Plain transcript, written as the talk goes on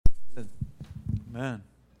Amen.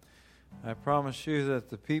 I promise you that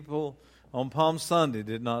the people on Palm Sunday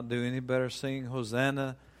did not do any better singing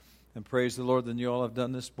Hosanna and praise the Lord than you all have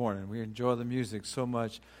done this morning. We enjoy the music so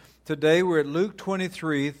much. Today we're at Luke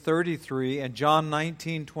 23:33 and John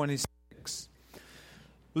 19:26.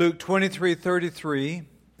 Luke 23:33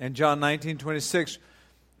 and John 19:26.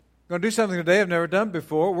 We're going to do something today I've never done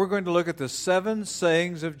before. We're going to look at the 7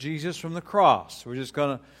 sayings of Jesus from the cross.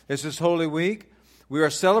 This is Holy Week. We are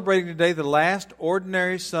celebrating today the last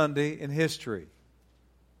ordinary Sunday in history.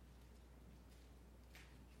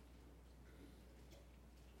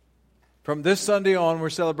 From this Sunday on, we're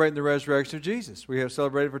celebrating the resurrection of Jesus. We have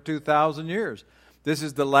celebrated for 2,000 years. This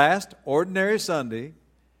is the last ordinary Sunday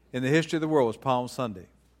in the history of the world. It's Palm Sunday.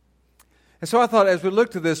 And so I thought, as we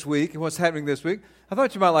look to this week and what's happening this week, I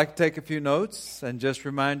thought you might like to take a few notes and just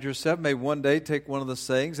remind yourself, maybe one day take one of the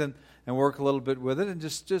sayings and work a little bit with it. And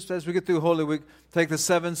just as we get through Holy Week, take the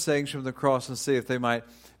 7 sayings from the cross and see if they might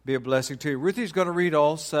be a blessing to you. Ruthie's going to read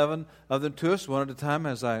all 7 of them to us one at a time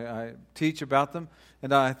as I teach about them.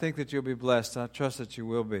 And I think that you'll be blessed. I trust that you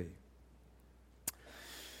will be.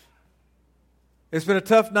 It's been a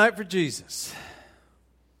tough night for Jesus.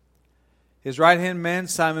 His right-hand man,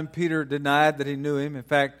 Simon Peter, denied that he knew him. In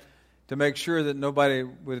fact, to make sure that nobody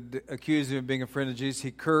would accuse him of being a friend of Jesus,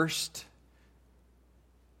 he cursed.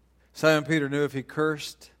 Simon Peter knew if he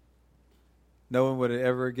cursed, no one would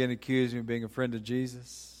ever again accuse him of being a friend of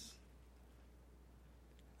Jesus.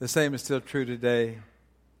 The same is still true today.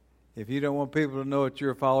 If you don't want people to know that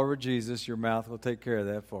you're a follower of Jesus, your mouth will take care of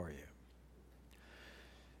that for you.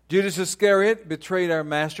 Judas Iscariot betrayed our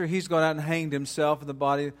master. He's gone out and hanged himself, and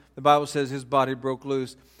the Bible says his body broke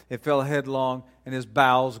loose. It fell headlong, and his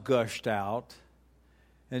bowels gushed out.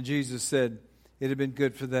 And Jesus said, it had been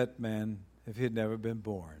good for that man if he had never been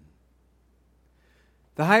born.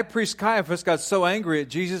 The high priest Caiaphas got so angry at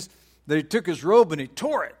Jesus that he took his robe and he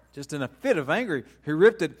tore it, just in a fit of anger. He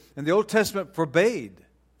ripped it, and the Old Testament forbade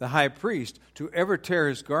the high priest to ever tear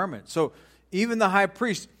his garment. So even the high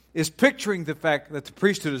priest is picturing the fact that the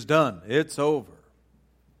priesthood is done. It's over.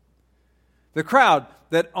 The crowd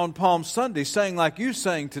that on Palm Sunday sang like you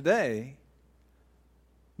sang today,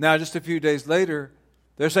 now just a few days later,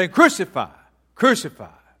 they're saying, crucify, crucify.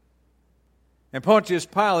 And Pontius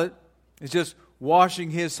Pilate is just washing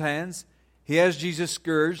his hands. He has Jesus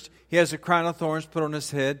scourged. He has a crown of thorns put on his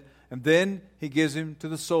head. And then he gives him to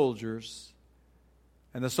the soldiers.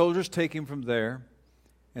 And the soldiers take him from there.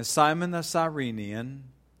 And Simon the Cyrenian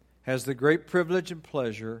has the great privilege and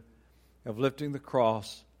pleasure of lifting the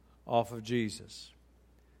cross off of Jesus.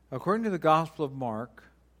 According to the Gospel of Mark,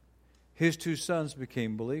 his 2 sons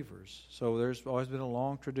became believers. So there's always been a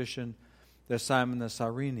long tradition that Simon the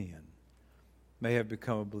Cyrenian may have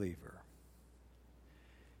become a believer.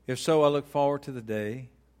 If so, I look forward to the day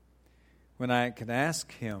when I can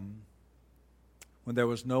ask him, when there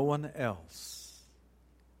was no one else,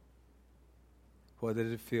 what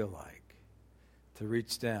did it feel like to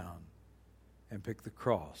reach down and pick the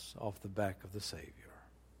cross off the back of the Savior?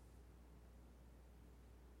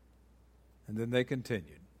 And then they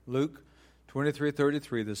continued. Luke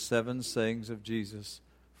 23:33, the 7 sayings of Jesus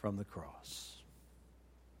from the cross.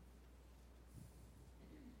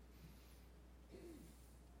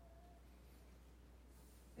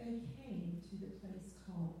 They came to the place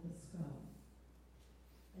called the Skull,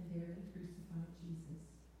 and there they crucified Jesus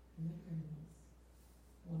and the criminals,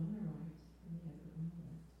 one on the right and the other on the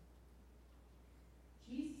left.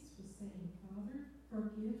 Jesus was saying, Father,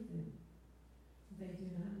 forgive them. They do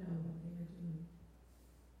not know what they are doing.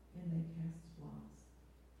 And they cast lots,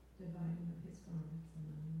 dividing up his garments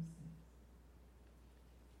among themselves.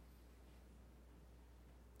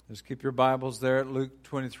 Just keep your Bibles there at Luke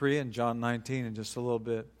 23 and John 19 in just a little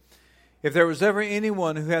bit. If there was ever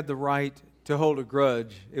anyone who had the right to hold a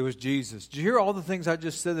grudge, it was Jesus. Did you hear all the things I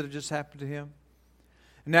just said that have just happened to him?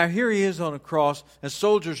 And now here he is on a cross, and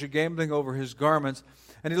soldiers are gambling over his garments.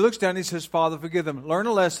 And he looks down and he says, Father, forgive them. Learn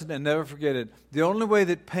a lesson and never forget it. The only way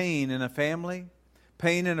that pain in a family,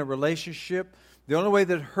 pain in a relationship, the only way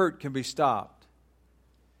that hurt can be stopped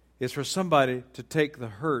is for somebody to take the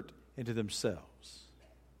hurt into themselves.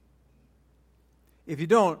 If you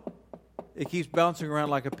don't, it keeps bouncing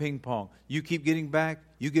around like a ping pong. You keep getting back.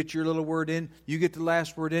 You get your little word in. You get the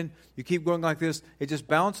last word in. You keep going like this. It just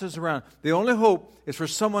bounces around. The only hope is for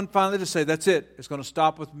someone finally to say, that's it. It's going to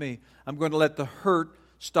stop with me. I'm going to let the hurt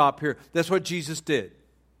stop here. That's what Jesus did.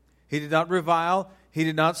 He did not revile. He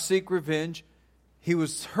did not seek revenge. He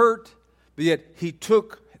was hurt, but yet he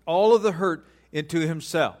took all of the hurt into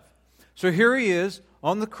himself. So here he is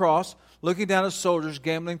on the cross, looking down at soldiers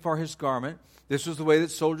gambling for his garment. This was the way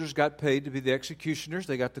that soldiers got paid to be the executioners.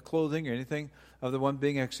 They got the clothing or anything of the one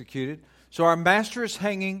being executed. So our Master is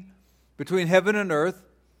hanging between heaven and earth,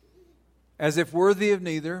 as if worthy of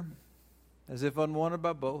neither, as if unwanted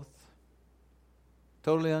by both,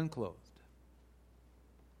 totally unclothed.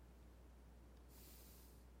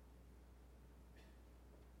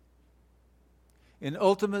 In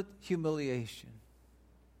ultimate humiliation,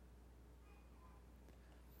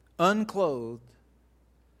 unclothed,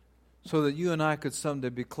 so that you and I could someday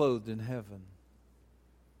be clothed in heaven.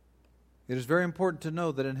 It is very important to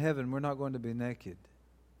know that in heaven we're not going to be naked.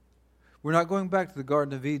 We're not going back to the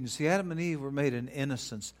Garden of Eden. See, Adam and Eve were made in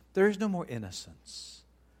innocence. There is no more innocence.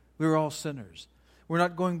 We were all sinners. We're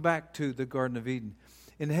not going back to the Garden of Eden.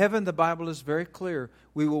 In heaven, the Bible is very clear.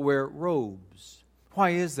 We will wear robes. Why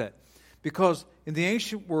is that? Because in the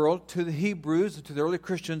ancient world, to the Hebrews and to the early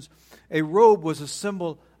Christians, a robe was a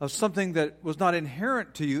symbol of something that was not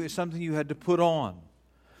inherent to you. It's something you had to put on.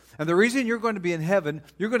 And the reason you're going to be in heaven,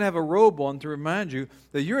 you're going to have a robe on to remind you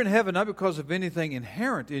that you're in heaven not because of anything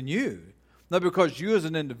inherent in you, not because you as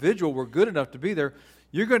an individual were good enough to be there.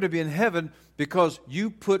 You're going to be in heaven because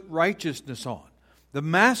you put righteousness on. The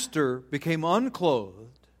Master became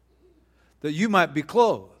unclothed that you might be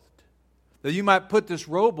clothed, that you might put this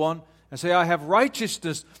robe on and say, I have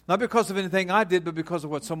righteousness, not because of anything I did, but because of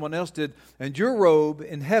what someone else did. And your robe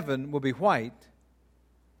in heaven will be white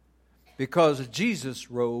because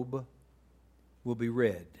Jesus' robe will be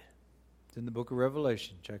red. It's in the book of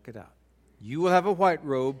Revelation. Check it out. You will have a white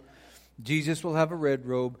robe. Jesus will have a red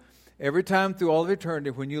robe. Every time through all of eternity,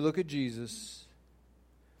 when you look at Jesus,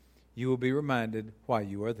 you will be reminded why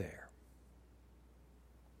you are there.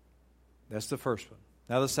 That's the first one.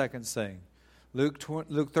 Now the second saying. Luke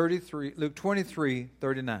 23:39. Luke 23:39.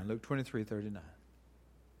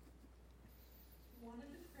 One of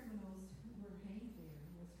the criminals who were hanged there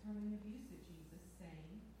was hurling abuse at Jesus,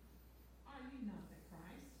 saying, Are you not the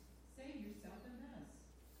Christ? Save yourself and us.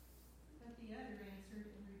 But the other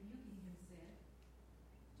answered and rebuking him said,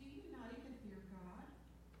 Do you not even fear God,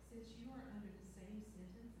 since you are under the same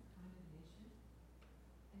sentence of condemnation?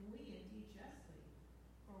 And we indeed justly,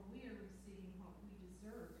 for we are receiving what we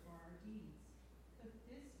deserve for our deeds. But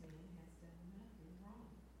this man has done nothing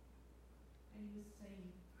wrong. And he was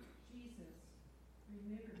saying, Jesus,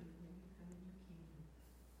 remember me when you come in your kingdom.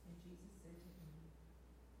 And Jesus said to him,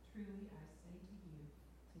 Truly I say to you,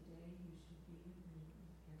 today you should be with me in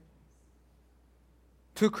paradise.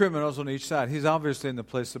 Two criminals on each side. He's obviously in the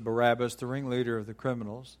place of Barabbas, the ringleader of the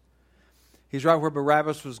criminals. He's right where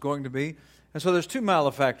Barabbas was going to be. And so there's two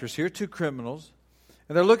malefactors here, two criminals.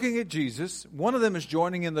 And they're looking at Jesus. One of them is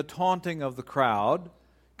joining in the taunting of the crowd.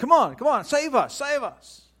 Come on, save us, save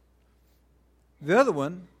us. The other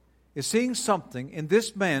one is seeing something in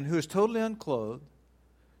this man who is totally unclothed,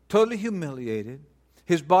 totally humiliated,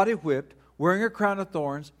 his body whipped, wearing a crown of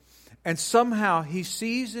thorns, and somehow he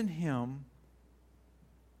sees in him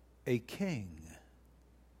a king.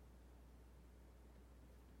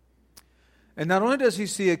 And not only does he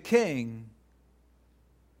see a king,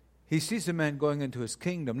 he sees a man going into his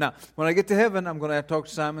kingdom. Now, when I get to heaven, I'm going to have to talk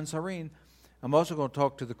to Simon Cyrene. I'm also going to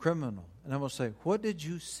talk to the criminal. And I'm going to say, what did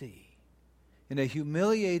you see in a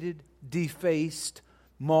humiliated, defaced,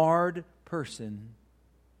 marred person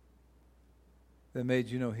that made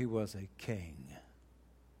you know he was a king?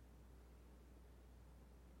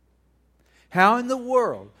 How in the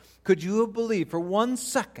world could you have believed for 1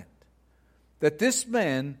 second that this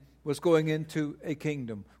man was going into a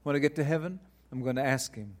kingdom? When I get to heaven, I'm going to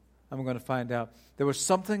ask him. I'm going to find out. There was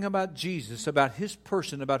something about Jesus, about his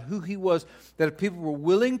person, about who he was, that if people were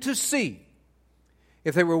willing to see,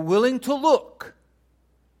 if they were willing to look,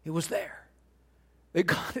 it was there. They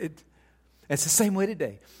got it. It's the same way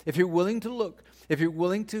today. If you're willing to look, if you're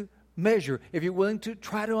willing to measure, if you're willing to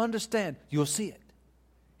try to understand, you'll see it.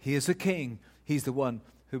 He is a king. He's the one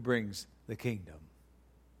who brings the kingdom.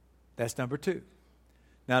 That's number 2.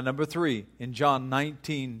 Now, number 3, in John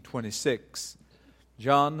 19:26.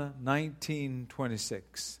 John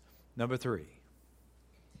 19:26. Number 3.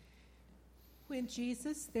 When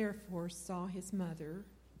Jesus therefore saw his mother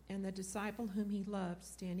and the disciple whom he loved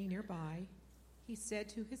standing nearby, he said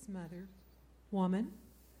to his mother, Woman,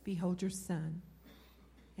 behold your son.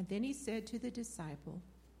 And then he said to the disciple,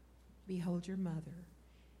 Behold your mother.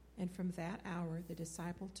 And from that hour the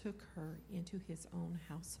disciple took her into his own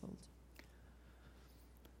household.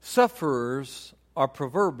 Sufferers are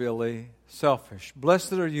proverbially selfish.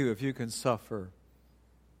 Blessed are you if you can suffer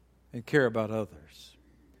and care about others.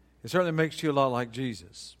 It certainly makes you a lot like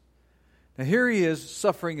Jesus. Now here he is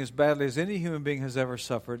suffering as badly as any human being has ever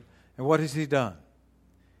suffered. And what has he done?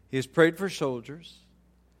 He has prayed for soldiers.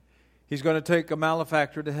 He's going to take a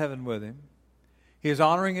malefactor to heaven with him. He is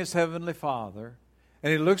honoring his heavenly Father.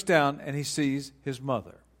 And he looks down and he sees his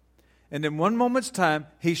mother. And in one moment's time,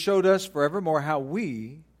 he showed us forevermore how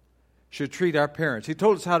we should treat our parents. He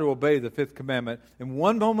told us how to obey the fifth commandment. In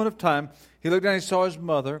one moment of time, he looked down and he saw his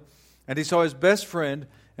mother, and he saw his best friend.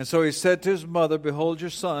 And so he said to his mother, "Behold your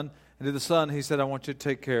son." And to the son, he said, "I want you to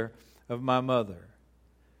take care of my mother."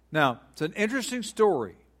 Now, it's an interesting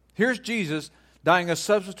story. Here's Jesus dying a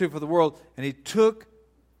substitute for the world, and he took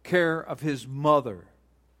care of his mother.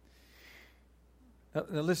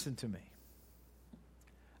 Now listen to me.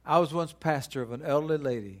 I was once pastor of an elderly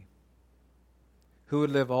lady who would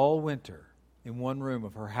live all winter in one room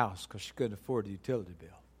of her house because she couldn't afford a utility bill.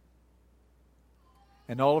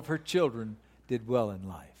 And all of her children did well in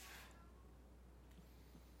life.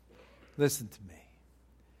 Listen to me.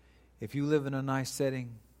 If you live in a nice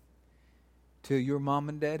setting till your mom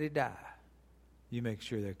and daddy die, you make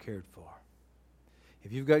sure they're cared for.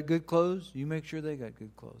 If you've got good clothes, you make sure they got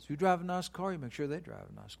good clothes. If you drive a nice car, you make sure they drive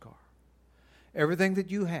a nice car. Everything that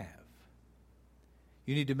you have,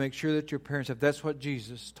 you need to make sure that your parents have. That's what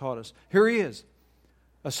Jesus taught us. Here he is,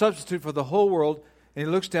 a substitute for the whole world. And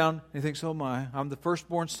he looks down and he thinks, "Oh my, I'm the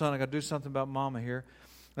firstborn son. I got to do something about mama here."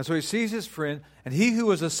 And so he sees his friend, and he who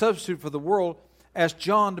was a substitute for the world asked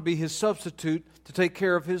John to be his substitute to take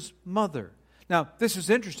care of his mother. Now, this is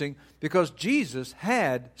interesting because Jesus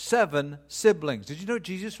had 7 siblings. Did you know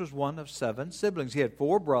Jesus was one of 7 siblings? He had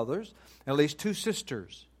 4 brothers and at least 2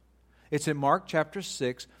 sisters. It's in Mark chapter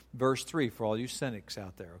 6, verse 3, for all you cynics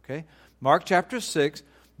out there, okay? Mark chapter 6,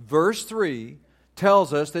 verse 3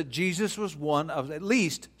 tells us that Jesus was one of at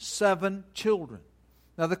least 7 children.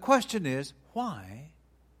 Now, the question is, why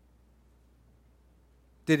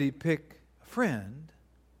did he pick a friend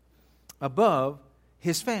above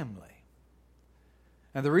his family?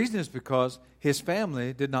 And the reason is because his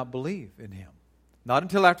family did not believe in him. Not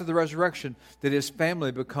until after the resurrection did his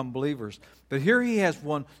family become believers. But here he has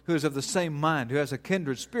one who is of the same mind, who has a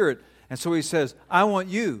kindred spirit. And so he says, "I want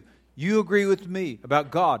you. You agree with me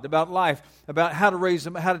about God, about life, about how to raise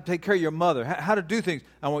them, how to take care of your mother, how to do things.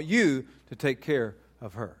 I want you to take care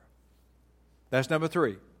of her." That's number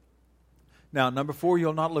 3. Now, number 4,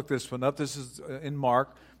 you'll not look this one up. This is in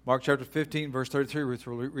Mark chapter 15, verse 33. Ruth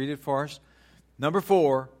will read it for us. Number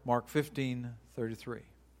 4, Mark 15:33.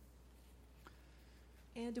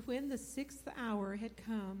 And when the 6th hour had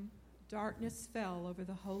come, darkness fell over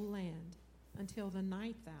the whole land until the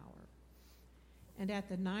 9th hour. And at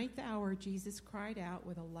the 9th hour, Jesus cried out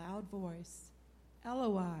with a loud voice,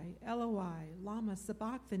 "Eloi, Eloi, lama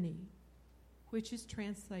sabachthani," which is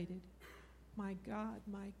translated, my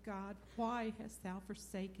God, why hast thou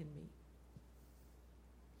forsaken me?"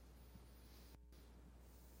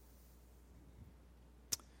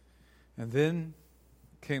 And then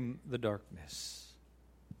came the darkness.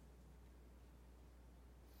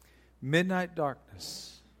 Midnight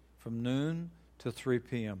darkness from noon to 3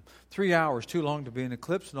 p.m. 3 hours, too long to be an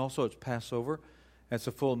eclipse, and also it's Passover. It's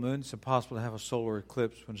a full moon. It's impossible to have a solar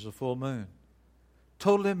eclipse when it's a full moon.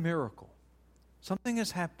 Totally a miracle. Something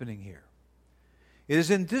is happening here. It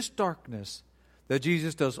is in this darkness that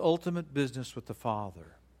Jesus does ultimate business with the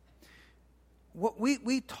Father.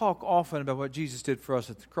 We talk often about what Jesus did for us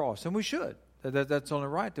at the cross, and we should. That's only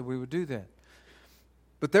right that we would do that.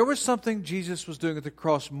 But there was something Jesus was doing at the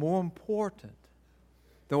cross more important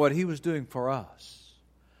than what he was doing for us.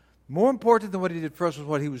 More important than what he did for us was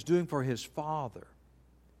what he was doing for his Father.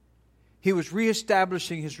 He was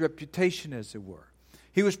reestablishing his reputation, as it were.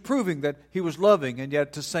 He was proving that he was loving and yet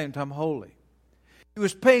at the same time holy. He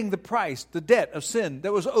was paying the price, the debt of sin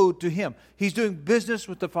that was owed to him. He's doing business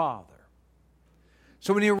with the Father.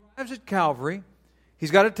 So when he arrives at Calvary, he's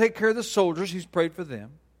got to take care of the soldiers. He's prayed for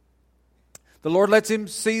them. The Lord lets him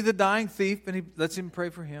see the dying thief, and he lets him pray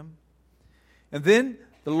for him. And then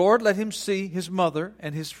the Lord let him see his mother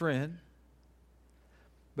and his friend.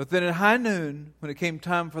 But then at high noon, when it came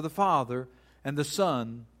time for the Father and the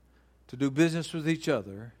Son to do business with each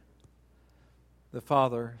other, the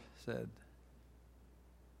Father said,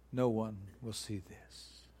 "No one will see this."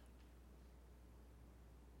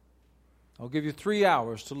 I'll give you 3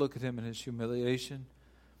 hours to look at him in his humiliation.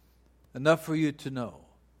 Enough for you to know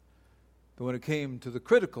that when it came to the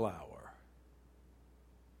critical hour,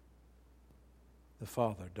 the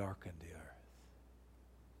Father darkened the earth.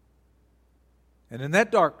 And in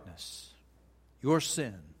that darkness, your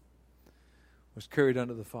sin was carried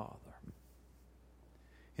unto the Father.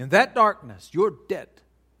 In that darkness, your debt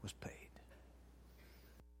was paid.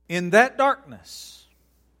 In that darkness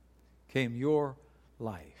came your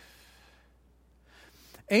life.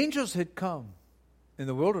 Angels had come in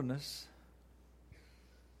the wilderness.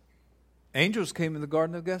 Angels came in the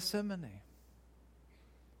Garden of Gethsemane.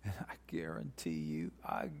 And I guarantee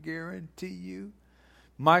you,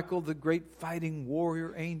 Michael, the great fighting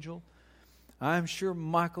warrior angel, I'm sure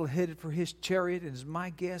Michael headed for his chariot, and it's my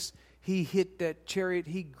guess he hit that chariot,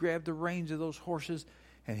 he grabbed the reins of those horses,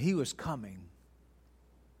 and he was coming.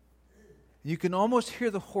 You can almost hear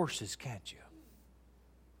the horses, can't you?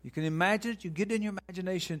 You can imagine it, you get in your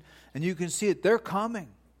imagination, and you can see it. They're coming.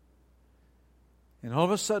 And all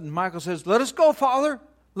of a sudden, Michael says, "Let us go, Father.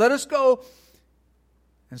 Let us go."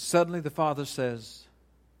 And suddenly the Father says,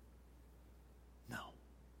 "No.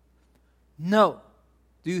 No.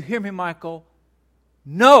 Do you hear me, Michael?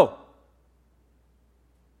 No."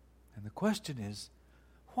 And the question is,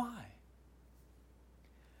 why?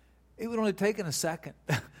 It would only have taken a second.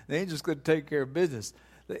 The angels could have taken care of business.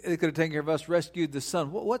 They could have taken care of us, rescued the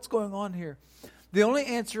son. What's going on here? The only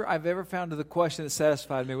answer I've ever found to the question that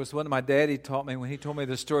satisfied me was one my daddy taught me when he told me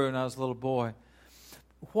the story when I was a little boy.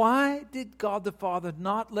 Why did God the Father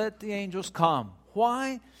not let the angels come?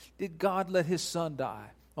 Why did God let his son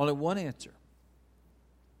die? Only one answer.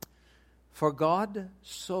 For God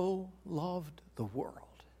so loved the world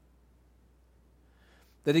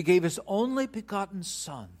that he gave his only begotten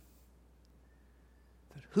Son,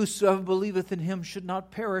 that whosoever believeth in him should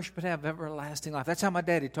not perish but have everlasting life. That's how my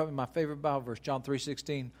daddy taught me my favorite Bible verse, John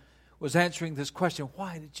 3:16, was answering this question,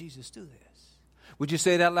 why did Jesus do this? Would you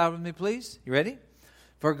say it out loud with me, please? You ready?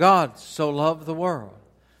 For God so loved the world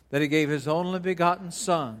that he gave his only begotten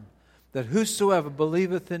Son, that whosoever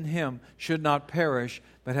believeth in him should not perish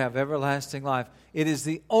but have everlasting life. It is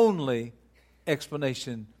the only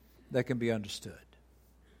explanation that can be understood.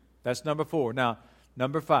 That's number 4. Now,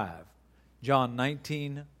 number 5, John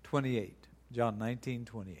 19:28. John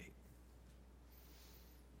 19:28.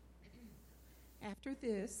 After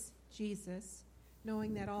this, Jesus,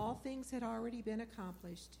 knowing that all things had already been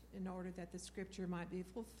accomplished in order that the scripture might be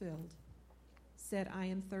fulfilled, said, I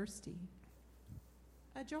am thirsty.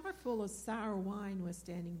 A jar full of sour wine was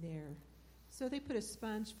standing there. So they put a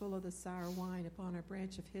sponge full of the sour wine upon a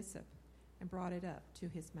branch of hyssop and brought it up to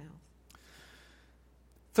his mouth.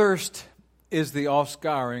 Thirst is the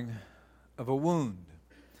offscouring of a wound.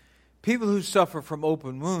 People who suffer from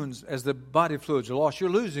open wounds, as the body fluids are lost, you're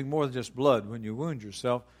losing more than just blood when you wound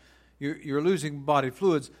yourself. You're losing body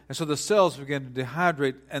fluids, and so the cells begin to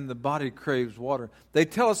dehydrate and the body craves water. They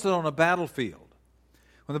tell us that on a battlefield,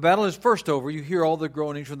 when the battle is first over, you hear all the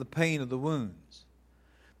groanings from the pain of the wounds.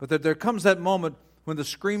 But that there comes that moment when the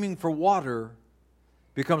screaming for water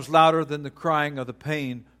becomes louder than the crying of the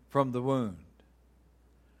pain from the wound.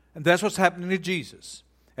 And that's what's happening to Jesus.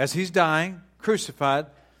 As he's dying, crucified,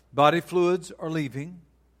 body fluids are leaving,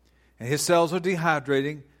 and his cells are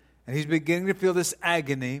dehydrating, and he's beginning to feel this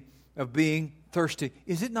agony of being thirsty.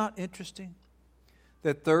 Is it not interesting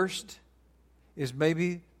that thirst is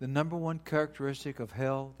maybe the number one characteristic of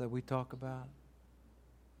hell that we talk about?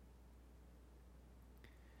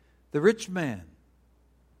 The rich man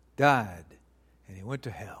died, and he went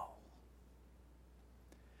to hell.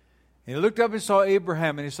 And he looked up and saw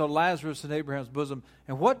Abraham, and he saw Lazarus in Abraham's bosom.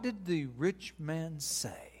 And what did the rich man say?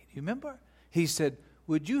 Do you remember? He said,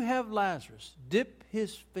 would you have Lazarus dip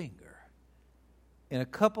his finger in a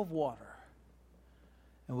cup of water,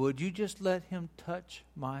 and would you just let him touch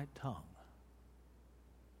my tongue?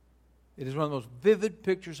 It is one of the most vivid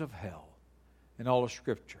pictures of hell in all of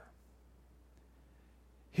Scripture.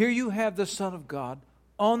 Here you have the Son of God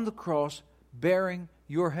on the cross bearing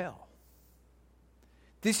your hell.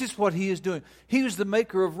 This is what he is doing. He was the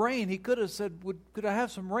maker of rain. He could have said, could I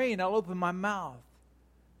have some rain? I'll open my mouth.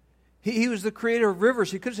 He was the creator of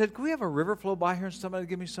rivers. He could have said, can we have a river flow by here and somebody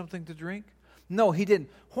give me something to drink? No, he didn't.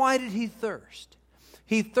 Why did he thirst?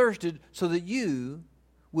 He thirsted so that you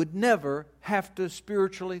would never have to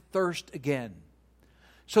spiritually thirst again.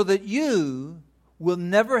 So that you will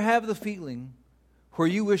never have the feeling where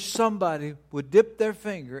you wish somebody would dip their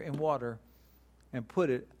finger in water and put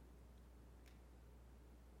it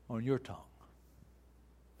on your tongue.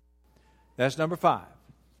 That's number 5.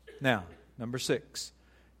 Now, number 6,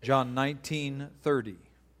 John 19:30.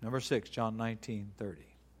 Number 6, John 19:30.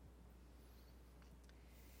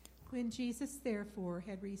 When Jesus therefore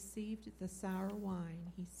had received the sour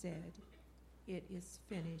wine, he said, it is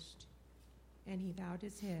finished. And he bowed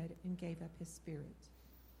his head and gave up his spirit.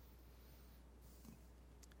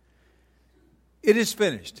 It is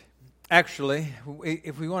finished. Actually,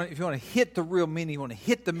 if you want to hit the real meaning, you want to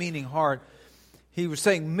hit the meaning hard, he was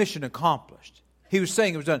saying mission accomplished. He was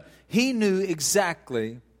saying it was done. He knew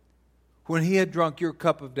exactly when he had drunk your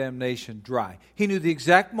cup of damnation dry. He knew the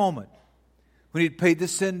exact moment when he'd paid the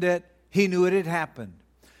sin debt. He knew it had happened.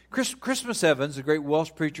 Christmas Evans, a great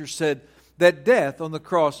Welsh preacher, said that death on the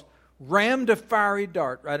cross rammed a fiery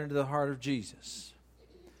dart right into the heart of Jesus.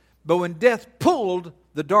 But when death pulled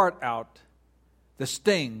the dart out, the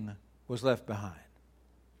sting was left behind.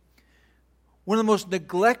 One of the most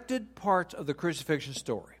neglected parts of the crucifixion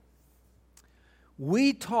story.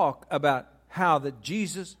 We talk about how that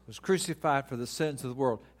Jesus was crucified for the sins of the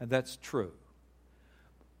world, and that's true.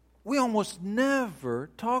 We almost never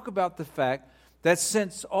talk about the fact that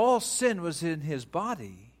since all sin was in His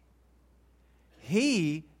body,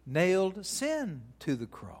 He nailed sin to the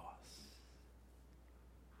cross.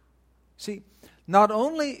 See, not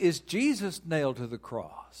only is Jesus nailed to the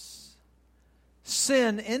cross,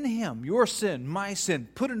 sin in Him, your sin, my sin,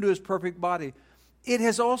 put into His perfect body, it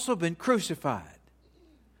has also been crucified.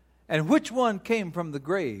 And which one came from the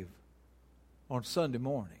grave on Sunday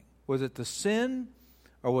morning? Was it the sin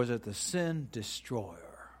or was it the sin destroyer?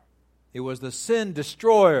 It was the sin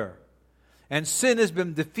destroyer. And sin has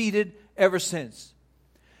been defeated ever since.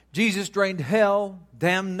 Jesus drained hell,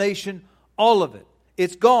 damnation, all of it.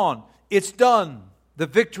 It's gone. It's done. The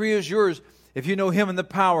victory is yours if you know Him and the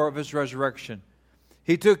power of His resurrection.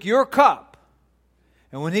 He took your cup,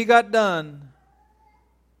 and when He got done,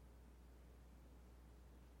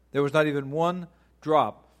 there was not even one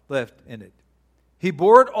drop left in it. He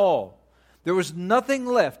bore it all. There was nothing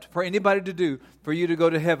left for anybody to do for you to go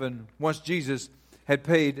to heaven once Jesus had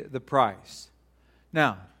paid the price.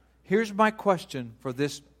 Now, here's my question for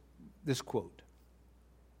this quote.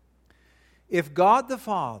 If God the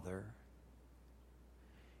Father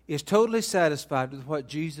is totally satisfied with what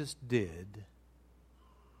Jesus did,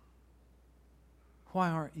 why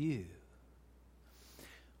aren't you?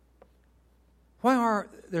 Why are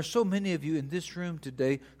there so many of you in this room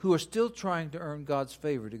today who are still trying to earn God's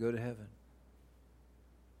favor to go to heaven?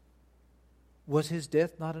 Was His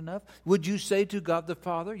death not enough? Would you say to God the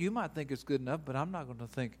Father, you might think it's good enough, but I'm not going to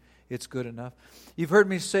think it's good enough. You've heard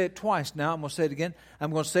me say it twice now. I'm going to say it again.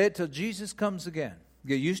 I'm going to say it till Jesus comes again.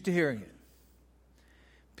 Get used to hearing it.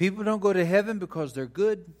 People don't go to heaven because they're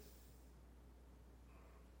good.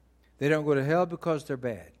 They don't go to hell because they're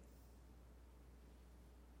bad.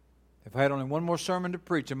 If I had only one more sermon to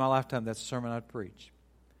preach in my lifetime, that's the sermon I'd preach.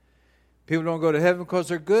 People don't go to heaven because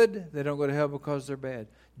they're good. They don't go to hell because they're bad.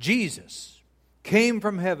 Jesus came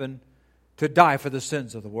from heaven to die for the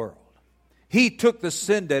sins of the world. He took the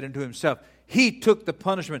sin debt into Himself. He took the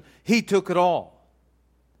punishment. He took it all.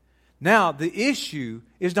 Now, the issue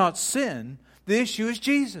is not sin. The issue is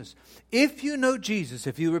Jesus. If you know Jesus,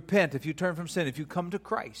 if you repent, if you turn from sin, if you come to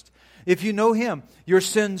Christ, if you know Him, your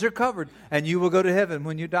sins are covered and you will go to heaven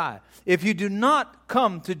when you die. If you do not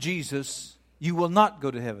come to Jesus, you will not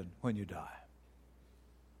go to heaven when you die.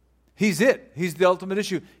 He's it. He's the ultimate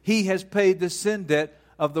issue. He has paid the sin debt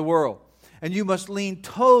of the world. And you must lean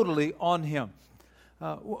totally on Him.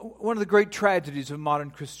 One of the great tragedies of modern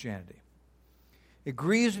Christianity, it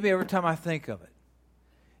grieves me every time I think of it,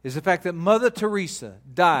 is the fact that Mother Teresa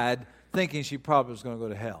died thinking she probably was going to go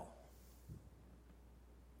to hell.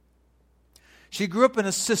 She grew up in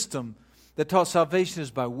a system that taught salvation is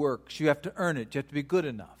by works. You have to earn it. You have to be good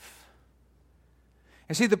enough.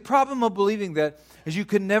 And see, the problem of believing that is you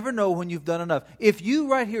can never know when you've done enough. If you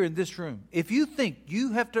right here in this room, if you think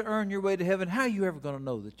you have to earn your way to heaven, how are you ever going to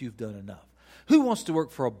know that you've done enough? Who wants to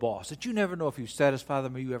work for a boss that you never know if you satisfy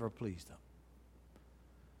them or you ever please them?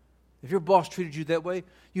 If your boss treated you that way,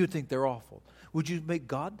 you would think they're awful. Would you make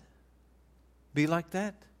God be like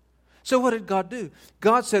that? So what did God do?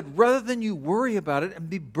 God said, rather than you worry about it and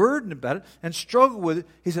be burdened about it and struggle with it,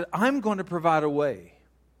 He said, I'm going to provide a way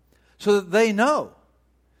so that they know.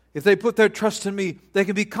 If they put their trust in Me, they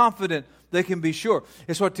can be confident, they can be sure.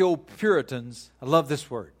 It's what the old Puritans, I love this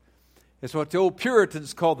word, it's what the old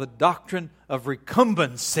Puritans call the doctrine of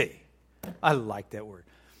recumbency. I like that word.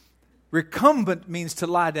 Recumbent means to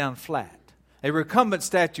lie down flat. A recumbent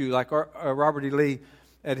statue, like Robert E. Lee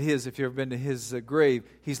at his, if you've ever been to his grave,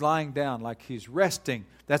 he's lying down like he's resting.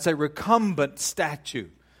 That's a recumbent statue.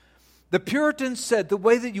 The Puritans said the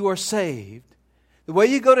way that you are saved, the way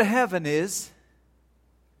you go to heaven is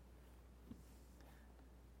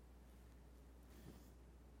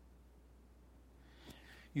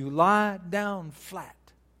you lie down flat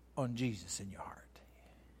on Jesus in your heart.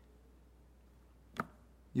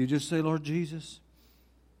 You just say, Lord Jesus,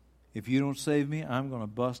 if you don't save me, I'm going to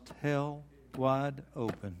bust hell wide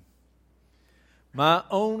open. My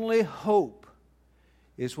only hope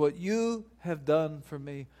is what you have done for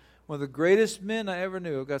me. One of the greatest men I ever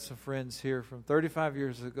knew, I've got some friends here from 35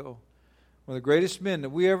 years ago. One of the greatest men that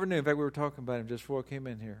we ever knew. In fact, we were talking about him just before I came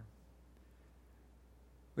in here.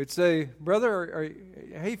 We'd say, brother,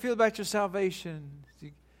 how do you feel about your salvation?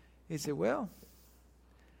 He'd say, well,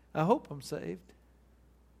 I hope I'm saved.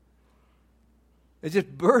 It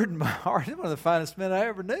just burdened my heart. He's one of the finest men I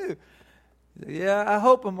ever knew. Yeah, I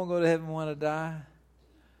hope I'm going to go to heaven when I die.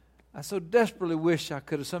 I so desperately wish I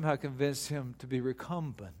could have somehow convinced him to be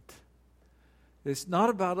recumbent. It's not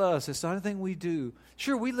about us. It's not anything we do.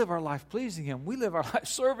 Sure, we live our life pleasing him. We live our life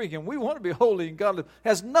serving him. We want to be holy and godly. It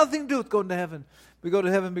has nothing to do with going to heaven. We go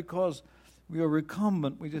to heaven because we are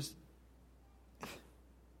recumbent. We just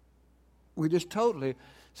totally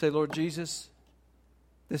say, Lord Jesus,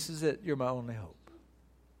 this is it. You're my only hope.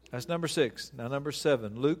 That's number 6. Now number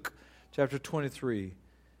 7, Luke chapter 23,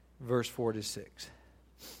 verse 46.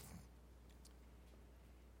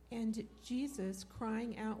 And Jesus,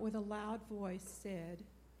 crying out with a loud voice, said,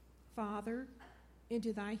 Father,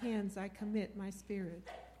 into thy hands I commit my spirit.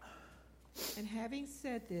 And having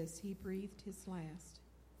said this, he breathed his last.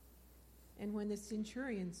 And when the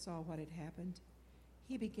centurion saw what had happened,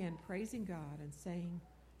 he began praising God and saying,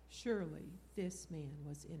 Surely this man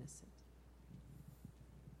was innocent.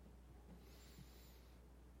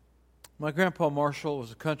 My grandpa Marshall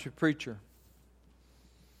was a country preacher.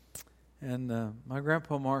 And my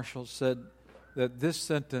grandpa Marshall said that this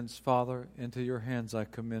sentence, Father, into your hands I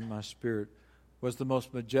commend my spirit, was the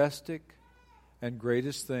most majestic and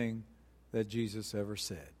greatest thing that Jesus ever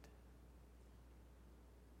said.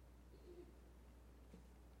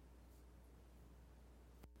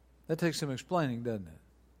 That takes some explaining, doesn't it?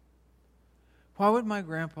 Why would my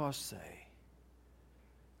grandpa say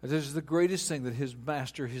that this is the greatest thing that his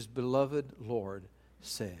master, his beloved Lord,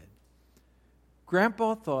 said?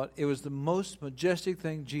 Grandpa thought it was the most majestic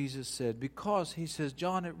thing Jesus said because he says,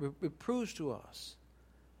 John, it proves to us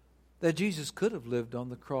that Jesus could have lived on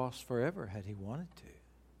the cross forever had he wanted to.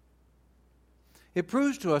 It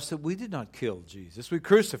proves to us that we did not kill Jesus. We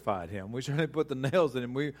crucified him. We certainly put the nails in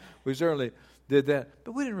him. We certainly did that.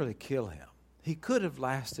 But we didn't really kill him. He could have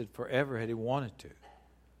lasted forever had he wanted to.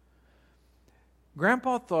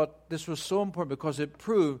 Grandpa thought this was so important because it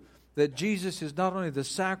proved that Jesus is not only the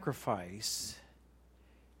sacrifice,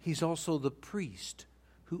 he's also the priest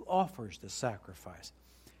who offers the sacrifice.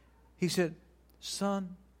 He said,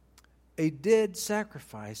 Son, a dead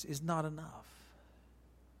sacrifice is not enough.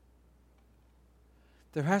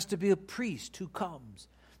 There has to be a priest who comes,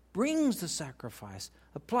 brings the sacrifice,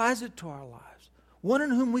 applies it to our lives, one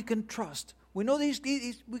in whom we can trust. We know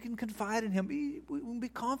that we can confide in him. We can be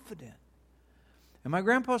confident. And my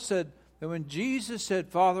grandpa said that when Jesus said,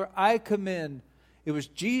 Father, I commend, it was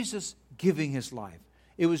Jesus giving his life.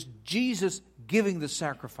 It was Jesus giving the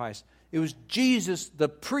sacrifice. It was Jesus, the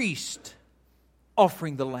priest,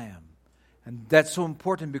 offering the lamb. And that's so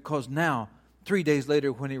important because now, 3 days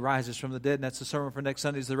later, when he rises from the dead, and that's the sermon for next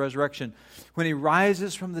Sunday, is the resurrection. When he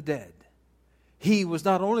rises from the dead, he was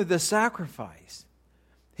not only the sacrifice,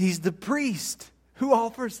 he's the priest who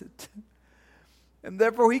offers it. And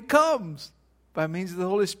therefore he comes by means of the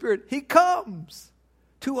Holy Spirit. He comes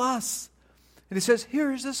to us. And he says,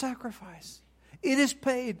 here is the sacrifice. It is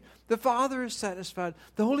paid. The Father is satisfied.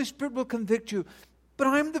 The Holy Spirit will convict you. But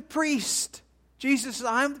I'm the priest. Jesus says,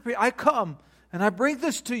 I'm the priest. I come and I bring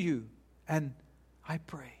this to you. And I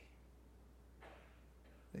pray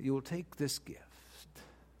that you will take this gift.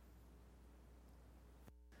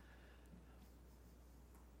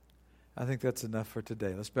 I think that's enough for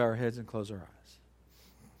today. Let's bow our heads and close our eyes.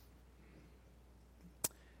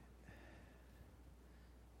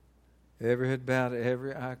 Every head bowed,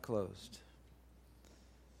 every eye closed.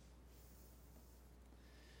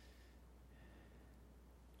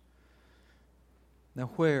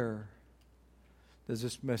 Now, where does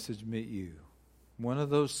this message meet you? One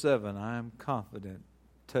of those 7, I am confident,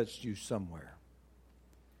 touched you somewhere.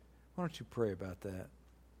 Why don't you pray about that?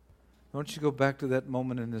 Why don't you go back to that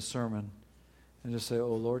moment in this sermon and just say,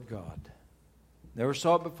 oh, Lord God, never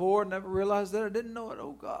saw it before, never realized that, I didn't know it.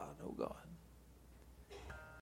 Oh, God, oh, God.